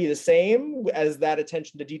not going to be the same as that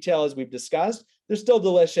attention to detail as we've discussed. They're still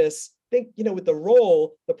delicious. I think, with the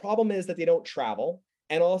roll, the problem is that they don't travel.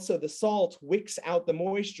 And also the salt wicks out the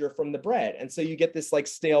moisture from the bread. And so you get this like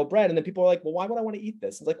stale bread. And then people are like, well, why would I want to eat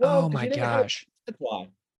this? It's like, well, oh my gosh. That's why.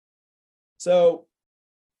 So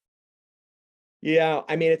yeah,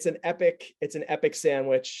 I mean, it's an epic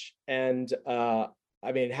sandwich. And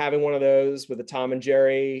I mean, having one of those with a Tom and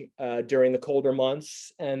Jerry during the colder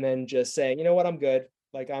months, and then just saying, you know what, I'm good.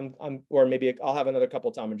 Like or maybe I'll have another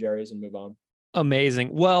couple Tom and Jerry's and move on.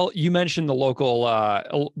 Amazing. Well, you mentioned the local,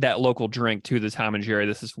 that local drink too, the Tom and Jerry.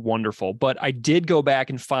 This is wonderful. But I did go back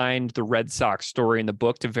and find the Red Sox story in the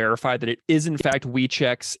book to verify that it is in fact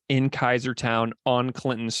Wheatchex in Kaisertown on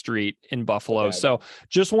Clinton Street in Buffalo. Okay. So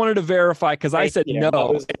just wanted to verify, because I said no.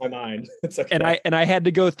 That was in my mind. It's okay. And I had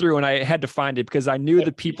to go through and I had to find it, because I knew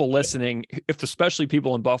the people listening, especially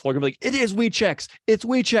people in Buffalo, are gonna be like, it is Wheatchex. It's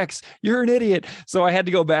Wheatchex. You're an idiot. So I had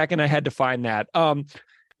to go back and I had to find that.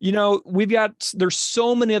 There's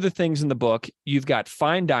so many other things in the book. You've got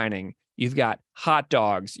fine dining, you've got hot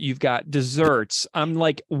dogs, you've got desserts. I'm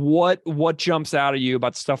like, what jumps out at you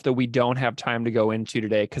about stuff that we don't have time to go into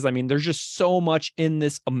today? Because I mean, there's just so much in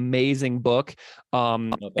this amazing book. I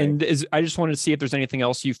just wanted to see if there's anything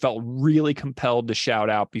else you felt really compelled to shout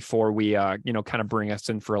out before we, kind of bring us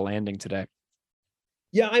in for a landing today.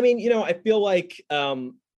 Yeah, I mean, I feel like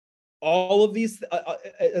all of these,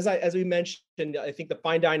 as we mentioned, I think the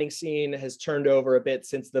fine dining scene has turned over a bit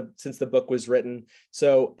since the book was written.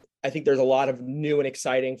 So I think there's a lot of new and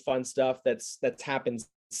exciting, fun stuff that's happened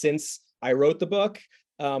since I wrote the book.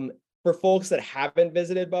 For folks that haven't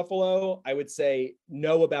visited Buffalo, I would say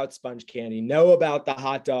know about sponge candy, know about the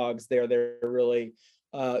hot dogs. They're really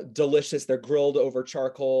delicious. They're grilled over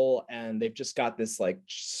charcoal, and they've just got this like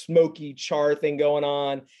smoky char thing going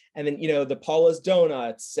on. And then, the Paula's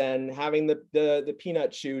donuts, and having the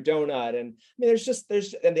peanut chew donut. And I mean,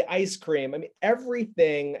 and the ice cream. I mean,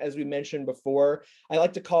 everything, as we mentioned before, I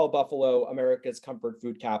like to call Buffalo America's comfort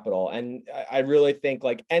food capital. And I really think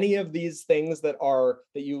like any of these things that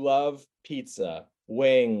you love, pizza,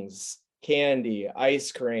 wings, candy,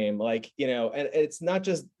 ice cream, and it's not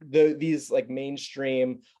just these like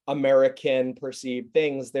mainstream American perceived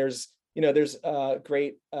things. There's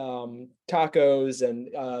great tacos, and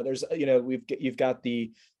you've got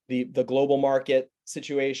the global market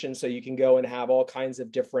situation, so you can go and have all kinds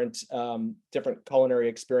of different culinary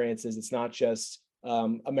experiences. It's not just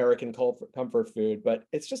American comfort food, but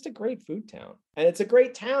it's just a great food town, and it's a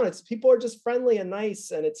great town. People are just friendly and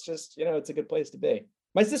nice, and it's just it's a good place to be.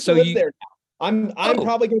 My sister lives there now. I'm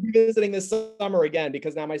probably going to be visiting this summer again,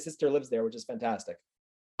 because now my sister lives there, which is fantastic.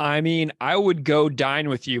 I mean, I would go dine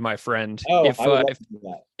with you, my friend. Oh, I would love to do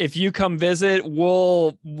that. If you come visit,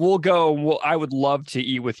 we'll go. I would love to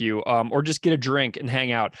eat with you, or just get a drink and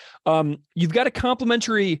hang out. You've got a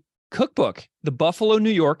complimentary cookbook, the Buffalo, New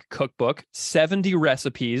York cookbook, 70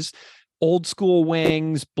 recipes, old school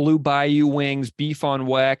wings, Blue Bayou wings, beef on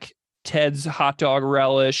weck, Ted's hot dog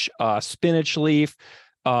relish, spinach leaf,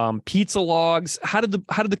 pizza logs. How did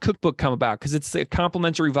the cookbook come about? Because it's a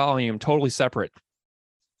complimentary volume, totally separate.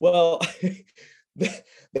 Well,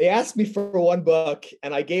 they asked me for one book,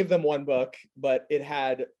 and I gave them one book, but it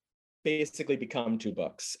had basically become two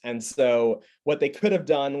books. And so what they could have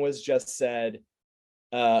done was just said,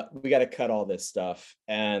 we got to cut all this stuff.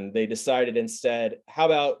 And they decided instead, how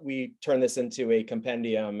about we turn this into a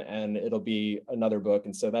compendium and it'll be another book.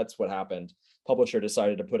 And so that's what happened. Publisher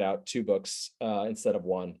decided to put out two books instead of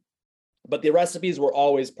one. But the recipes were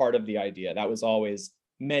always part of the idea. That was always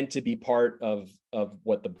meant to be part of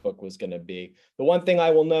what the book was going to be. The one thing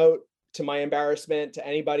I will note, to my embarrassment, to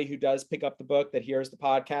anybody who does pick up the book that hears the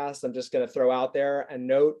podcast, I'm just going to throw out there and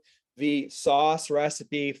note the sauce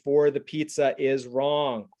recipe for the pizza is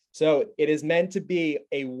wrong. So it is meant to be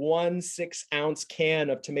a 1 6-ounce can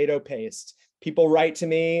of tomato paste. People write to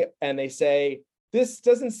me and they say, this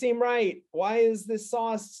doesn't seem right. Why is this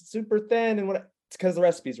sauce super thin? And it's because the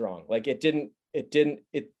recipe's wrong. Like it didn't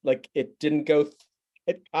go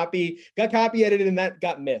got copy edited, and that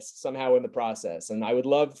got missed somehow in the process. And I would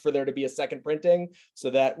love for there to be a second printing so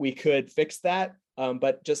that we could fix that.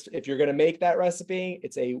 But just if you're going to make that recipe,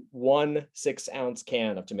 it's a 1 6-ounce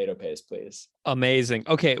can of tomato paste, please. Amazing.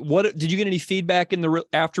 Okay. What did you get any feedback in the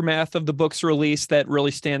aftermath of the book's release that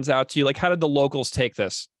really stands out to you? Like, how did the locals take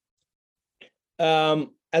this?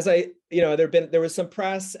 As there was some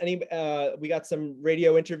press, we got some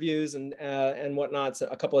radio interviews and whatnot. So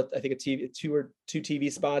a couple of, I think, two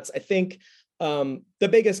TV spots. I think the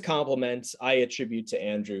biggest compliment I attribute to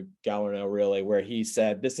Andrew Gallerno, really, where he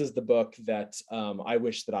said, "This is the book that I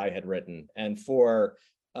wish that I had written." And for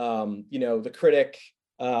the critic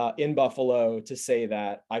in Buffalo to say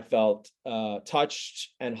that, I felt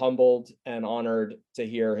touched and humbled and honored to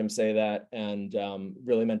hear him say that, and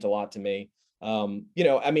really meant a lot to me.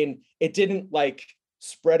 It didn't like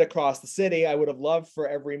spread across the city. I would have loved for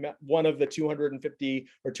every one of the 250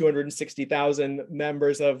 or 260,000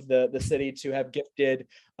 members of the city to have gifted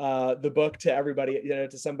the book to everybody,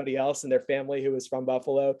 to somebody else in their family who was from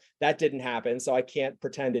Buffalo. That didn't happen, so I can't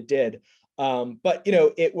pretend it did. But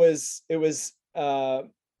it was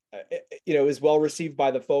well received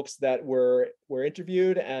by the folks that were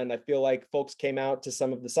interviewed, and I feel like folks came out to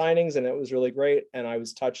some of the signings, and it was really great. And I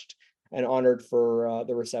was touched and honored for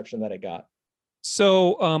the reception that it got.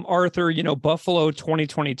 So, Arthur, Buffalo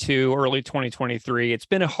 2022, early 2023, it's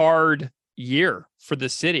been a hard year for the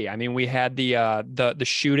city. I mean, we had the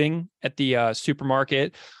shooting at the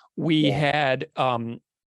supermarket. We had,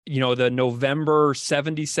 the November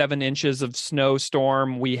 77 inches of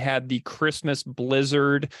snowstorm. We had the Christmas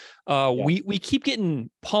blizzard. We keep getting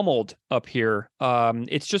pummeled up here.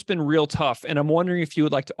 It's just been real tough. And I'm wondering if you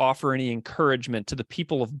would like to offer any encouragement to the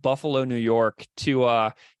people of Buffalo, New York, to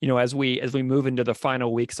as we move into the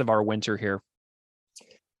final weeks of our winter here.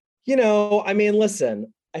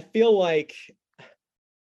 Listen, I feel like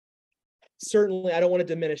certainly I don't want to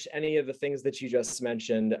diminish any of the things that you just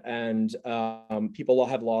mentioned, and people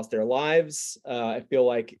have lost their lives. I feel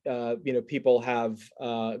like people have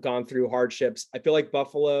gone through hardships. I feel like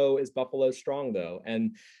Buffalo is strong, though,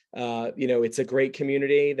 and it's a great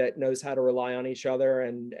community that knows how to rely on each other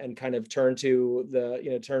and kind of turn to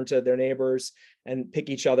their neighbors and pick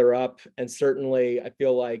each other up. And certainly I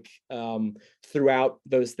feel like throughout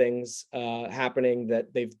those things happening,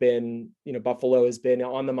 that they've been, Buffalo has been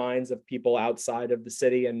on the minds of people outside of the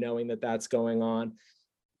city, and knowing that that's going on.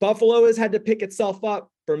 Buffalo has had to pick itself up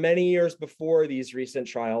for many years before these recent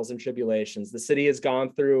trials and tribulations. The city has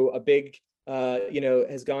gone through a big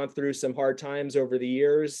has gone through some hard times over the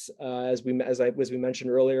years, as we mentioned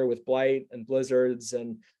earlier, with blight and blizzards,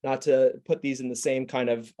 and not to put these in the same kind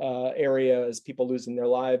of area as people losing their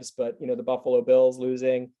lives, but the Buffalo Bills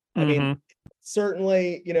losing. Mm-hmm. I mean,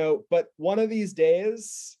 certainly, but one of these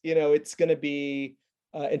days, it's going to be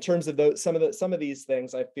in terms of some of these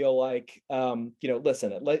things. I feel like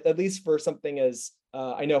listen, at least for something as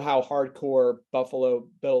I know how hardcore Buffalo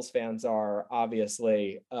Bills fans are,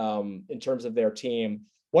 obviously, in terms of their team.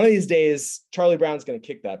 One of these days, Charlie Brown's going to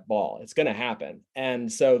kick that ball. It's going to happen.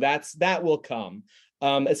 And so that will come.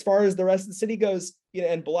 As far as the rest of the city goes,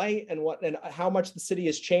 and blight and how much the city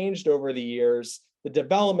has changed over the years, the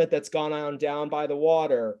development that's gone on down by the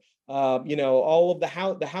water, all of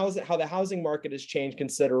how the housing market has changed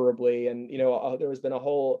considerably. And, there has been a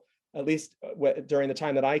whole, at least during the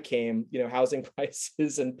time that I came, housing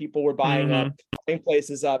prices, and people were buying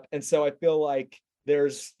places up. And so I feel like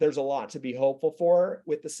there's a lot to be hopeful for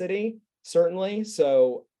with the city, certainly.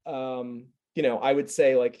 So, I would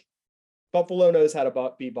say, like, Buffalo knows how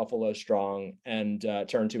to be Buffalo strong, and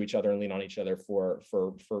turn to each other and lean on each other for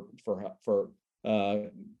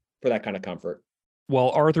that kind of comfort.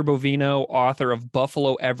 Well, Arthur Bovino, author of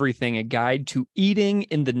Buffalo Everything, a guide to eating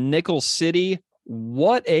in the Nickel City.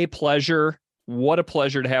 What a pleasure. What a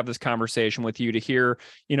pleasure to have this conversation with you, to hear,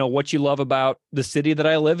 what you love about the city that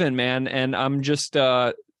I live in, man. And I'm just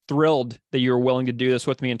thrilled that you're willing to do this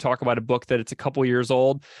with me and talk about a book that it's a couple years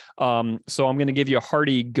old. So I'm going to give you a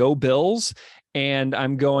hearty go Bills, and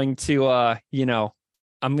I'm going to,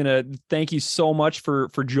 I'm going to thank you so much for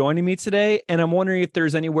joining me today. And I'm wondering if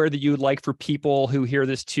there's anywhere that you would like for people who hear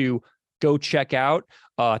this to go check out,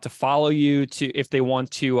 to follow you, if they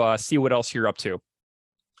want to see what else you're up to.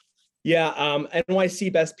 Yeah,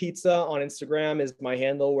 NYC Best Pizza on Instagram is my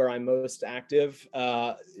handle where I'm most active.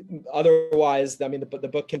 Otherwise, I mean, the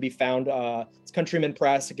book can be found. It's Countryman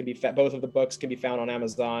Press. It can be both of the books can be found on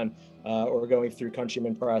Amazon or going through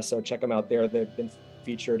Countryman Press. So check them out there. They've been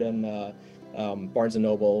featured in Barnes and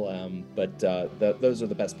Noble. But those are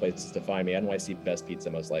the best places to find me. NYC Best Pizza,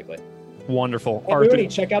 most likely. Wonderful. And Uni,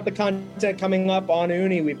 check out the content coming up on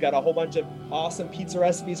Uni. We've got a whole bunch of awesome pizza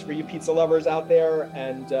recipes for you pizza lovers out there.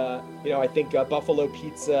 And, I think a buffalo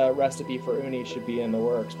pizza recipe for Uni should be in the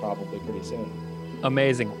works probably pretty soon.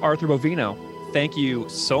 Amazing. Arthur Bovino, thank you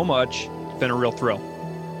so much. It's been a real thrill.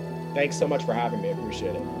 Thanks so much for having me. I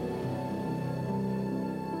appreciate it.